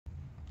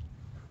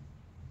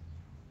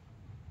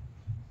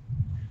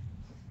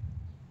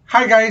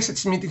Hi guys,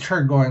 it's me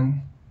Teacher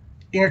Gon.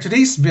 In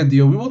today's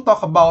video, we will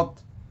talk about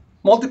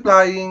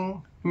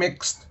multiplying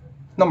mixed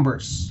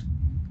numbers.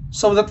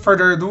 So without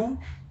further ado,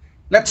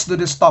 let's do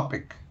this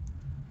topic.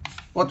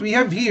 What we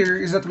have here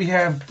is that we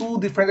have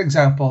two different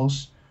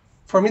examples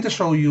for me to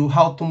show you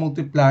how to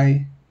multiply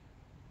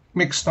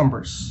mixed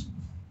numbers.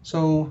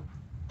 So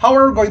how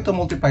are we going to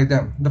multiply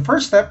them? The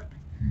first step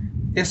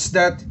is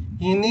that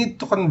you need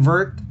to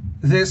convert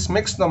these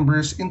mixed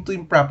numbers into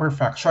improper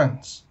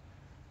fractions.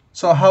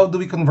 So how do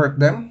we convert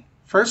them?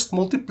 First,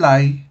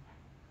 multiply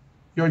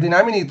your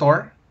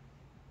denominator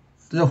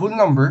to the whole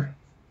number,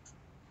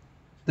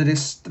 that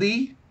is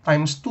 3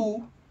 times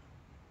 2,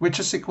 which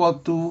is equal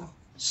to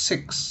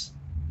 6.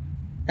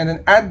 And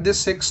then add this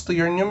 6 to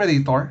your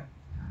numerator,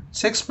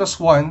 6 plus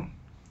 1,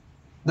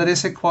 that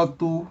is equal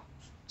to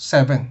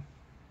 7.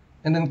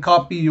 And then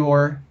copy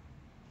your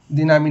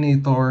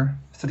denominator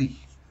 3.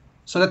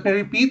 So let me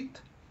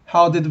repeat,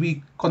 how did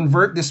we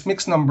convert this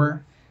mixed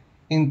number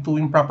into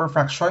improper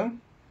fraction?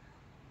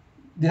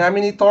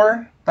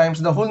 Denominator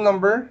times the whole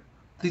number,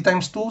 3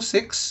 times 2,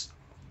 6.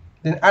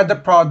 Then add the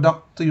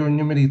product to your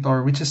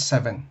numerator, which is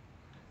 7.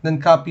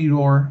 Then copy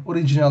your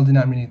original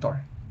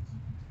denominator.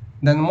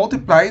 Then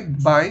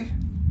multiplied by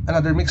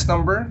another mixed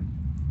number.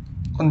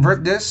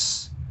 Convert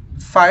this.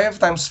 5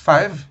 times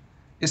 5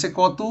 is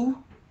equal to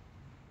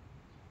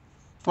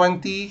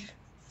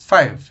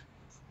 25.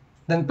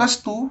 Then plus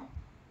 2,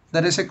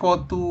 that is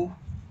equal to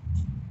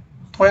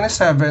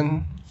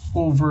 27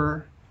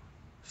 over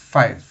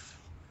 5.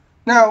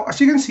 Now,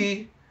 as you can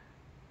see,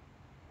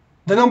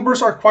 the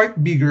numbers are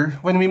quite bigger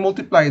when we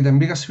multiply them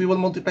because we will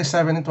multiply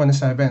 7 and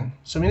 27.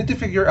 So we need to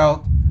figure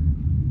out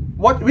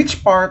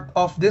which part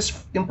of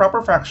this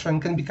improper fraction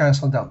can be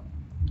cancelled out.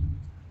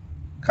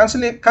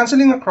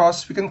 Cancelling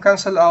across, we can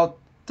cancel out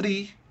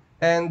 3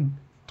 and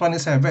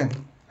 27.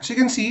 As you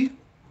can see,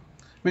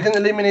 we can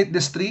eliminate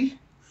this 3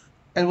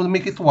 and we'll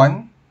make it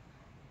 1.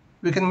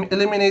 We can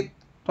eliminate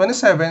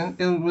 27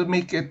 and we'll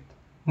make it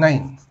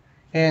 9.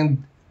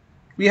 And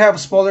we have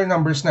smaller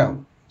numbers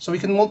now, so we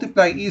can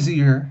multiply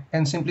easier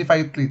and simplify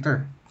it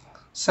later.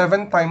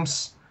 7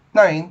 times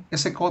 9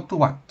 is equal to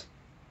what?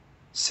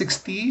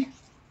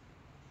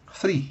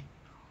 63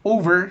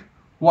 over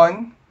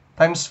 1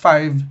 times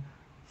 5,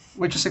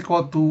 which is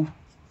equal to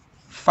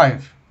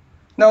 5.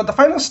 Now the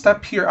final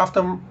step here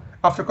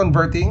after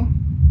converting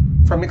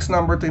from mixed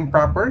number to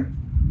improper,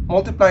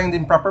 multiplying the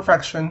improper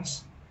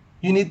fractions,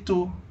 you need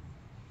to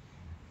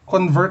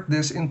convert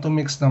this into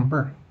mixed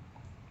number.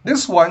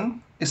 This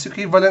one is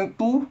equivalent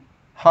to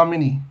how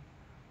many?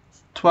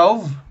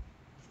 12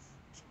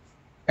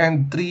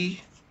 and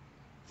 3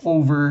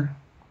 over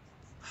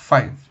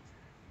 5.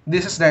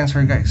 This is the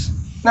answer, guys.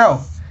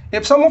 Now,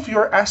 if some of you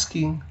are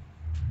asking,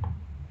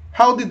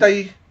 how did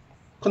I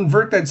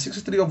converted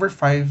 63 over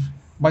 5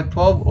 by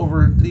 12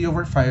 over 3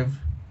 over 5?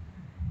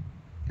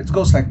 It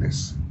goes like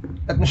this.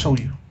 Let me show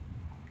you.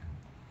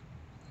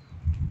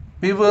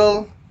 We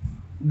will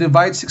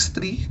divide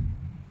 63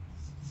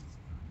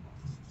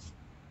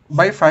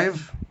 by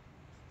 5.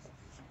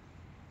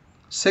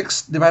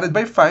 6 divided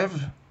by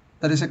 5,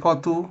 that is equal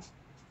to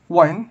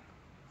 1.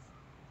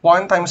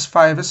 1 times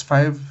 5 is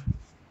 5.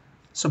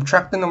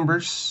 Subtract the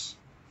numbers.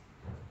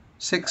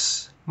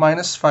 6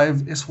 minus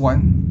 5 is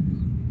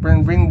 1.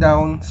 Bring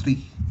down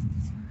 3.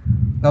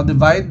 Now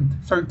divide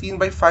 13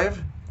 by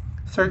 5.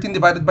 13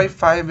 divided by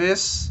 5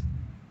 is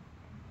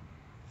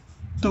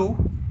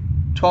 2.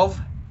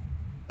 12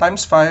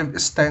 times 5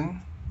 is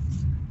 10.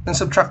 Then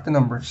subtract the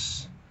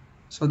numbers.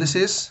 So this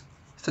is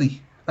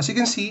 3. As you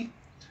can see,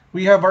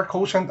 we have our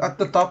quotient at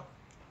the top,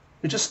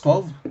 which is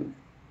 12.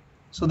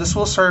 So this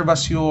will serve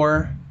as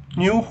your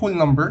new whole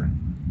number.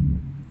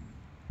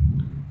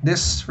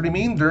 This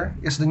remainder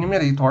is the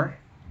numerator,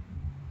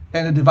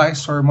 and the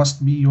divisor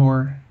must be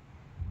your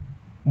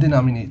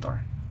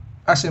denominator.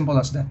 As simple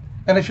as that.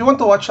 And if you want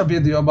to watch a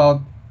video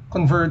about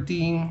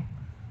converting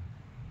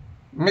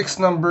mixed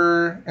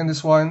number and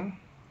this one,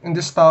 and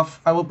this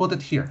stuff, I will put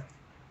it here.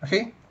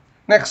 Okay?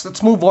 Next,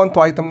 let's move on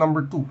to item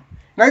number 2.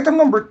 In item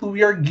number 2,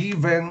 we are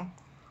given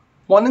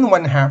 1 and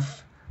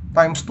 1/2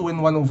 times 2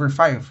 and 1 over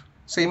 5.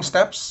 Same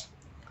steps.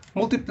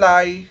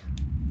 Multiply,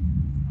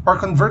 or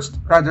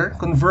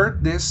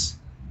convert this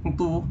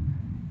into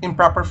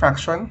improper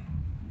fraction.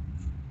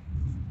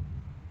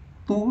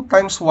 2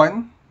 times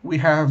 1, we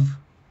have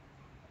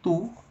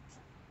 2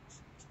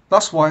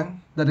 plus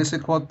 1, that is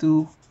equal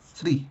to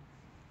 3.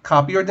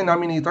 Copy your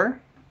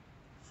denominator.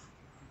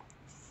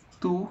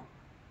 2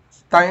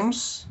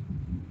 times,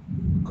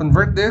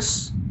 convert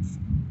this,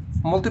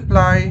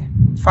 multiply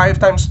 5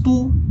 times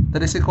 2,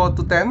 that is equal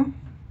to 10,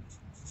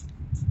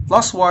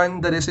 plus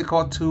 1, that is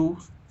equal to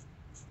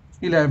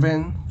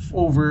 11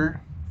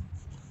 over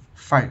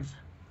 5.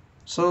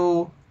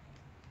 So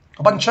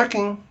upon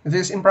checking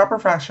these improper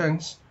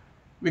fractions,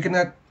 we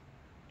cannot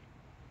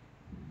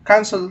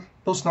cancel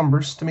those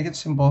numbers to make it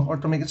simple or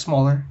to make it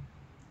smaller.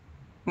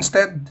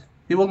 Instead,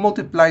 we will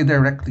multiply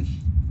directly.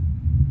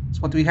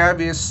 So what we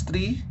have is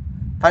 3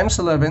 times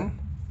 11.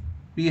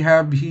 We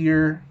have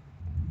here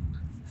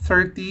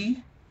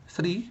 33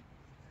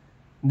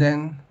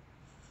 Then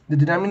the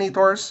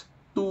denominators,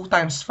 2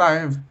 times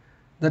 5,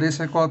 that is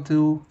equal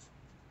to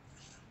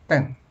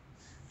 10.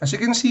 As you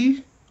can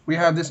see, we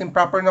have this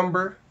improper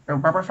number,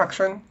 improper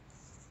fraction.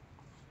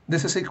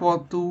 This is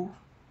equal to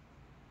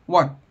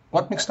what?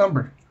 What mixed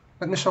number?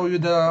 Let me show you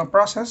the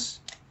process.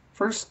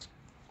 First,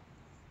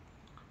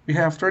 we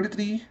have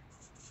 33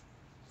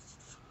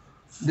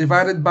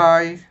 divided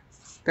by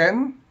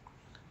 10.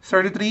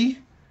 33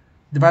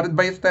 divided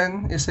by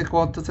 10 is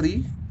equal to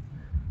 3.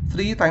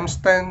 3 times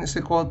 10 is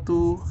equal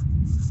to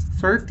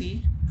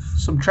 30.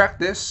 Subtract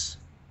this.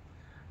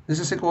 This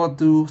is equal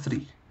to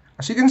 3.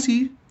 As you can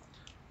see,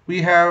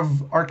 we have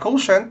our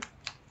quotient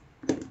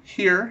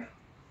here.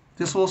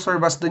 This will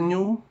serve as the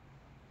new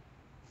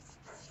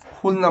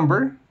whole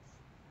number.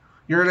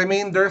 Your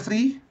remainder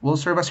 3 will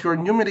serve as your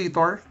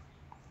numerator.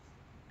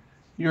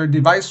 Your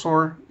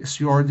divisor is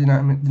your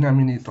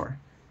denominator.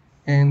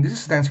 And this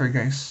is the answer,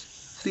 guys.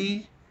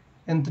 3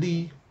 and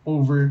 3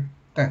 over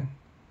 10.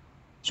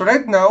 So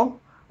right now,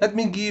 let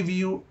me give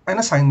you an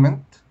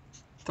assignment.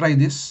 Try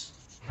this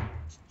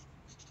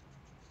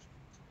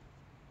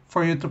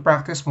for you to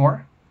practice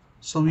more.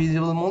 So we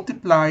will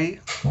multiply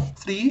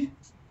 3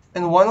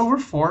 and 1 over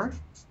 4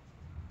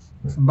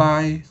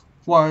 by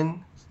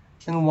 1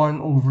 and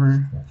 1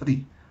 over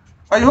 3.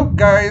 I hope,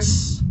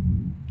 guys,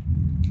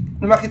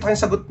 na makita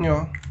yung sagot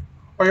nyo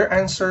or your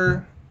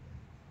answer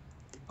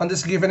on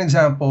this given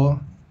example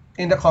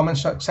in the comment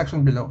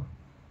section below.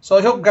 So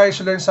I hope, guys,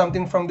 you learned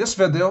something from this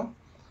video.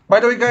 By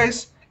the way,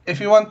 guys, if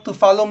you want to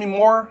follow me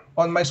more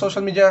on my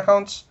social media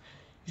accounts,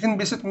 you can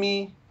visit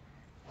me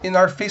in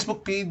our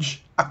Facebook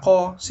page,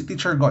 Ako si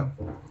Teacher Gon.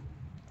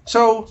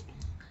 So,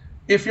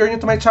 if you're new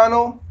to my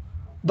channel,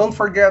 don't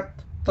forget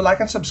to like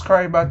and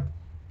subscribe at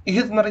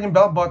i-hit na rin yung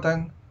bell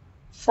button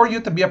for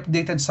you to be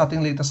updated sa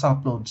ating latest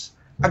uploads.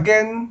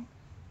 Again,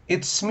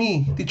 it's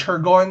me, Teacher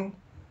Gon.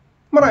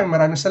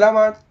 Maraming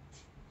salamat.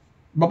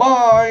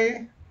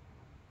 Bye-bye!